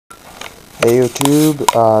Hey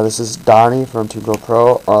YouTube, this is Donnie from Go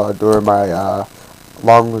Pro. During my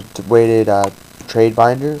long-awaited trade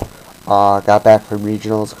binder, got back from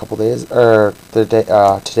regionals a couple days,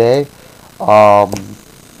 today. Um,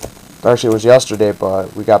 Actually, it was yesterday,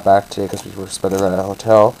 but we got back today because we were spending it at a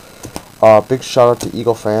hotel. Big shout out to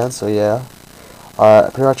Eagle fans. So yeah,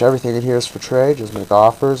 pretty much everything in here is for trade. Just make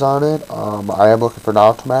offers on it. I am looking for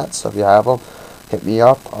Naruto mats, so if you have them, hit me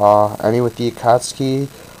up. Any with the Akatsuki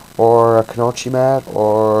or a Kanochi mat,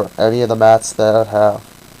 or any of the mats that have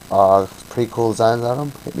pretty cool designs on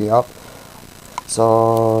them, hit me up.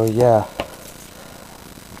 So yeah,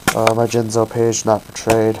 my Jinzo page, not for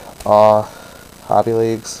trade. Hobby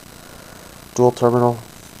leagues, dual terminal,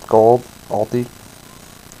 gold, ulti,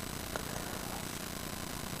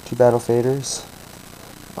 2 battle faders,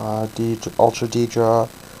 ultra D draw,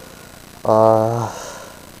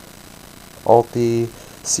 ulti,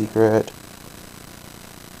 secret,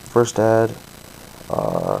 first ed,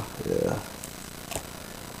 yeah,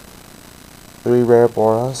 3 rare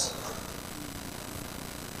Boras,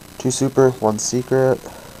 2 super, 1 secret,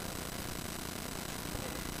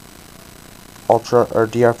 ultra or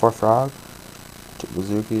DR4 frog, 2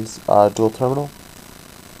 Bazookies, dual terminal,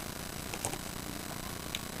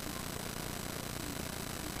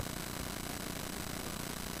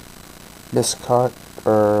 miscut,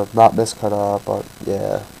 or not miscut, but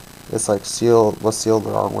yeah, it's like sealed, was sealed the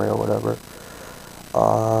wrong way or whatever.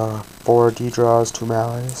 4 D draws, 2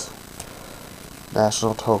 melees,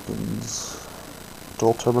 national tokens,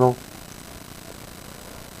 dual terminal.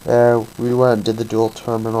 Yeah, we went and did the dual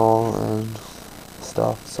terminal and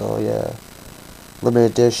stuff, so yeah.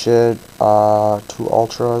 Limited edition, 2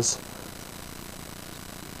 ultras,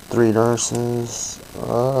 3 nurses,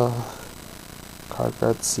 card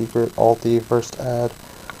red secret, ulti, first ad,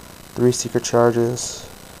 3 secret charges,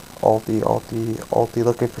 ulti,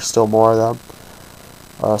 looking for still more of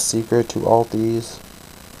them. Secret, 2 ultis,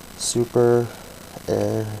 super,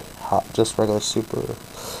 and just regular super,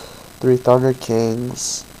 3 Thunder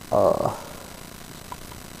Kings.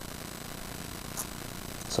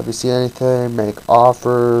 So if you see anything, make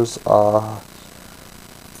offers. We'll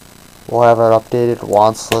have an updated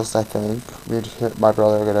wants list, I think. Me and my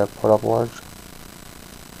brother are gonna put up one.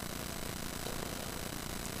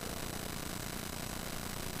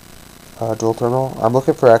 Dual terminal. I'm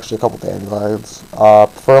looking for actually a couple dandelions.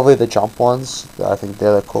 Preferably the jump ones. I think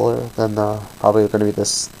they're cooler than probably going to be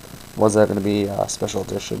this ones that are going to be special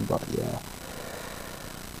edition. But yeah,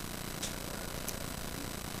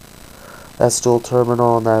 that's dual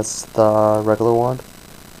terminal, and that's the regular one.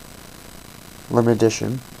 Limited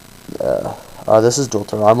edition. Yeah. This is dual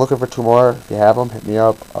terminal. I'm looking for 2 more. If you have them, hit me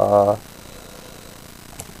up.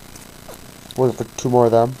 Looking for 2 more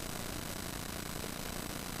of them.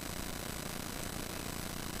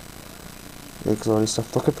 Exotic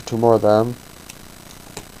stuff. Looking for 2 more of them.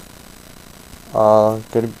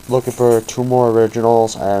 Looking for 2 more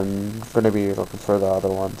originals, and gonna be looking for the other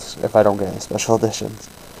ones if I don't get any special editions.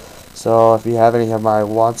 So if you have any of my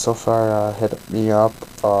wants so far, hit me up.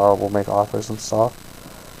 We'll make offers and stuff.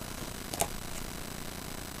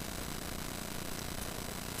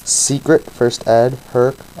 Secret first ed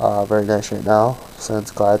Herc, very nice right now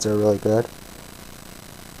since glides are really good.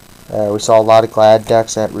 We saw a lot of glad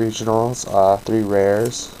decks at regionals. 3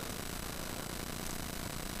 rares.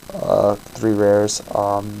 3 rares.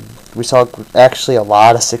 We saw actually a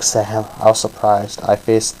lot of 6 Sam. I was surprised. I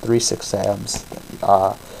faced 3 6 Sams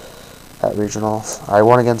at regionals. I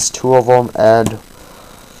won against 2 of them, and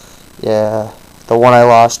yeah, the one I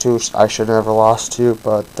lost to, I should have never lost to,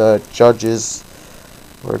 but the judges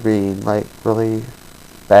were being like really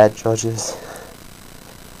bad judges.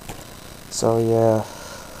 So yeah,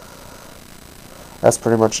 that's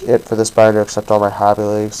pretty much it for this binder, except all my hobby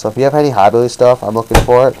leagues. So if you have any hobby league stuff, I'm looking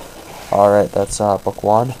for it. Alright, that's book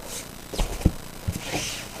 1.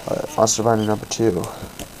 Alright, monster binder number 2.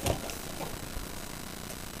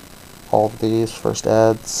 All of these first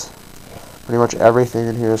ads. Pretty much everything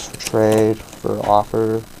in here is for trade, for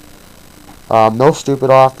offer. No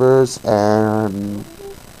stupid offers, and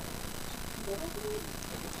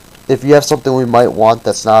if you have something we might want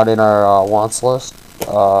that's not in our wants list,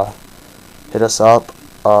 hit us up.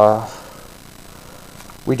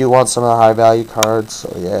 We do want some of the high value cards,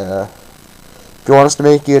 so yeah. If you want us to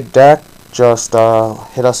make you a deck, just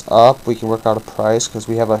hit us up. We can work out a price because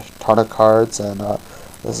we have a ton of cards, and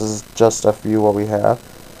this is just a few what we have.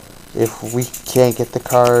 If we can't get the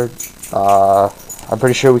card, I'm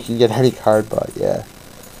pretty sure we can get any card, but yeah.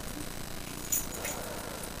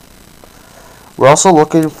 We're also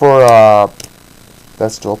looking for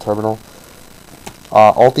that's dual terminal.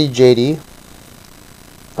 Ulti JD.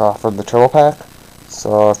 from the turbo pack.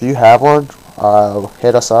 So if you have one,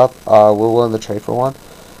 hit us up. We're willing to trade for one.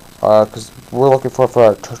 Because we're looking for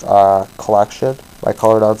a collection by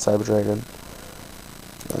Colored on Cyber Dragon.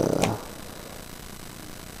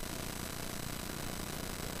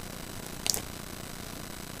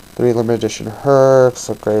 Three limited edition Hercs,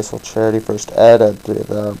 a Graceful Charity First Ed, and 3 of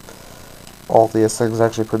them. All these things are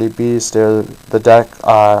actually pretty beast. The deck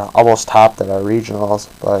almost topped at our regionals,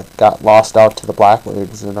 but got lost out to the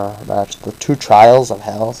Blackwings in a match. The 2 Trials of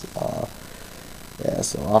Hell. Yeah,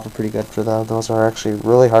 so offered pretty good for them. Those are actually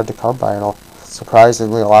really hard to come by, and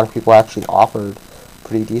surprisingly, a lot of people actually offered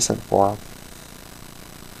pretty decent for them.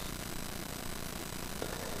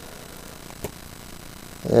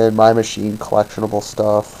 And My Machine collectionable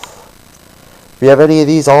stuff. If you have any of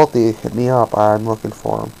these Alti, hit me up. I'm looking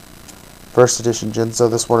for them. First edition Jinzo.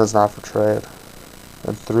 This one is not for trade.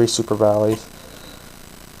 And 3 Super Valleys.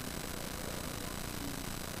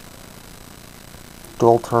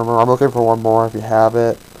 Dual terminal. I'm looking for one more if you have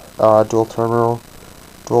it. Dual terminal.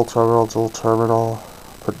 Dual terminal. Dual terminal.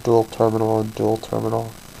 Put dual terminal and dual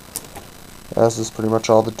terminal. This is pretty much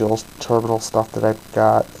all the dual terminal stuff that I've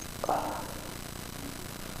got.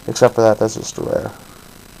 Except for that, that's just rare.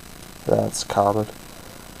 That's common.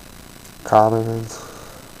 Common is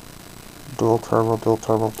dual terminal, dual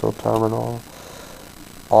terminal, dual terminal.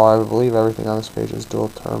 I believe everything on this page is dual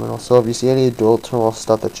terminal. So if you see any dual terminal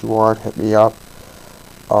stuff that you want, hit me up.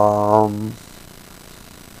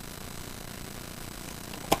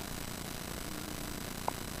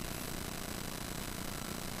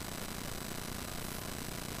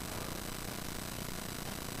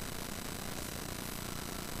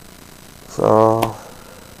 So,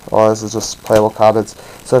 this is just playable comments.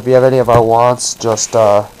 So if you have any of our wants, just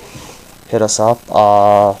hit us up.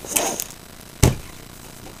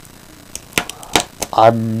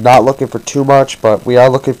 I'm not looking for too much, but we are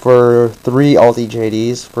looking for 3 Alti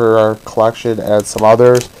JDs for our collection and some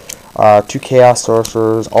others. 2 Chaos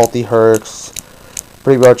Sorcerers, Alti Hercs.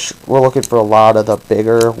 Pretty much, we're looking for a lot of the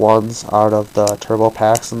bigger ones out of the turbo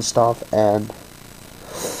packs and stuff, and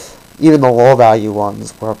even the low value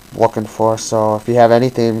ones we're looking for. So if you have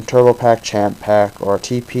anything turbo pack, champ pack, or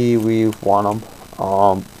TP, we want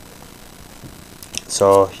them.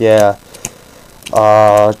 So yeah,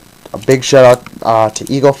 a big shout out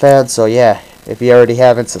to Eagle fans. So yeah, if you already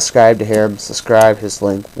haven't subscribed to him, subscribe. His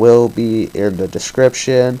link will be in the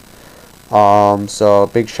description. So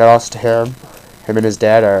big shout outs to him. Him and his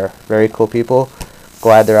dad are very cool people.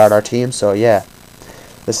 Glad they're on our team. So yeah,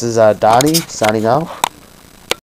 this is Donnie signing out.